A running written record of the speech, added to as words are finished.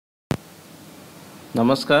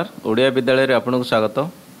नमस्कार ओडिया विद्यालय रे आपन को स्वागत।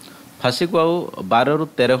 फांसी को आउ 12 रु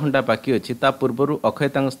 13 घंटा बाकी अच्छी ता पूर्वर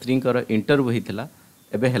अक्षय स्त्री इंटरव्यू होता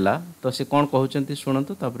एबे हैला तो से कौन कहते शुणु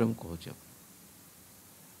तापर हम कहूँ।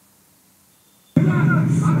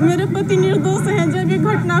 मेरे पति निर्दोष हैं। जब ये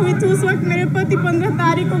घटना हुई थी उस वक्त मेरे पति 15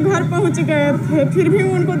 तारीख को घर पहुंच गए थे, फिर भी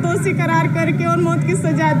उनको दोषी करार करके और मौत की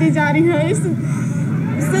सजा दी जा रही है।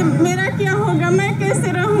 इससे मेरा क्या होगा? मैं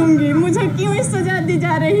कैसे रहूंगी? मुझे क्यों इस सजा दी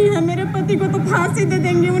जा रही है? मेरे पति को तो फांसी दे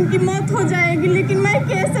देंगे, उनकी मौत हो जाएगी, लेकिन मैं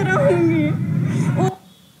कैसे रहूंगी?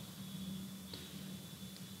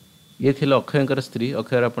 ये थिले अक्षय स्त्री।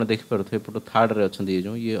 अक्षय आप देखिपे पट थार्ड रे अच्छा ये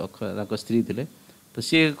जो ये अक्षय स्त्री थे। तो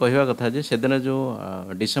सी कहवा कथा जे से दिन जो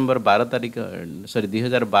डिसेम्बर 12 तारीख सॉरी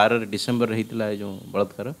 2012 डिसेम्बर होता जो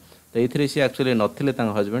बलात्कार तो ये सी एक्चुअली नथिले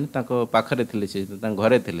हजबैंड पाखरे थे सी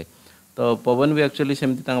घरे थे। तो पवन भी एक्चुअली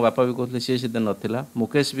सेमती बापा भी कहते सी दिन नाला।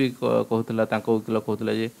 मुकेश भी कहला वकिल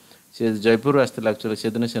कहला जे सी जयपुर आसला एक्चुअली से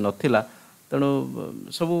दिन से नाला। तेणु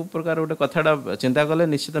सब प्रकार गोटे कथाटा चिंता कले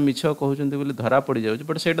निश्चित मिछ कहते धरा पड़ जाऊँ,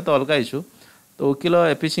 बट से तो अलग इश्यू। तो वकिल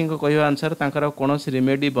एपी सिंह कहवा अनुसार तांकर कौन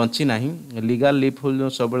रिमेडी बंची ना। लीगल लीप होल जो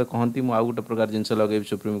सब कहती मुझे गोटे प्रकार जिनस लगे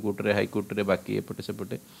सुप्रीम कोर्ट रे हाईकोर्ट रे बाकी एपटे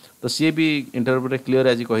सेपटे। तो सी भी इंटरव्यू क्लीयर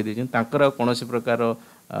आज कहीदे कौन प्रकार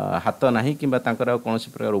हाथ ना कि कौन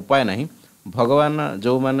प्रकार उपाय ना। भगवान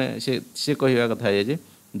जो मैंने सी कहवा कथा है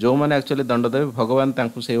जो मैंने एक्चुअली दंड देवे भगवान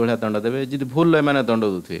से भाया दंड देवे जी भूल एम दंड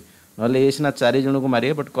दूसरे ना ये सीना 4 जन को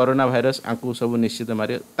मारे बट कोरोना भाइरस आंकु सब निश्चित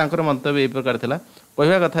मारे। तांकर मंतव्य ये प्रकार था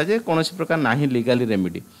कहवा कथा जे कौन प्रकार ना लीगली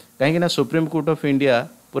रेमेडी कहीं सुप्रीम कोर्ट ऑफ इंडिया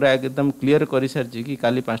पूरा एकदम क्लीयर कर सारी कि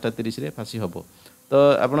काली 5:30 फांसी हम। तो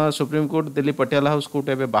आप supreme court Delhi Patiala house court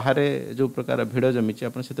ए बाहर जो प्रकार भिड़ जमी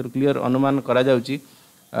से क्लीयर अनुमान करा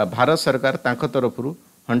भारत सरकार तांको तरफ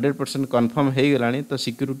 100% कन्फर्म हो गला। तो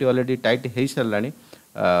सिक्यूरीटी ऑलरेडी टाइट हो सारा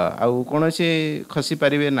आउ कौन खसी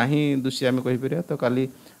पारे ना दोषी आम कहीपर। तो काली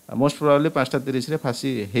मोस्ट प्रोबेबली 5:30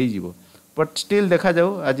 फांसी हो। बट स्टिल देखा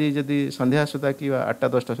जाऊ आज जदि संध्या सुधा कि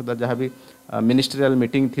 8-10 सुधा जहाँ भी मिनिस्ट्रियल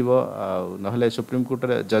मीटिंग थी ना सुप्रीम कोर्ट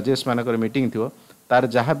जजेस मानक मीटिंग थी तार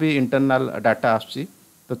जहाँ भी इंटरनाल डाटा आसुची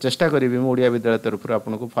तो चेष्टा करी ओडिया विद्यालय तरफ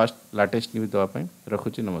आपको फास्ट लाटेस्ट न्यूज देवाई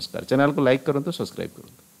रखुची। नमस्कार। चैनल को लाइक करूँ, सब्सक्राइब करूँ।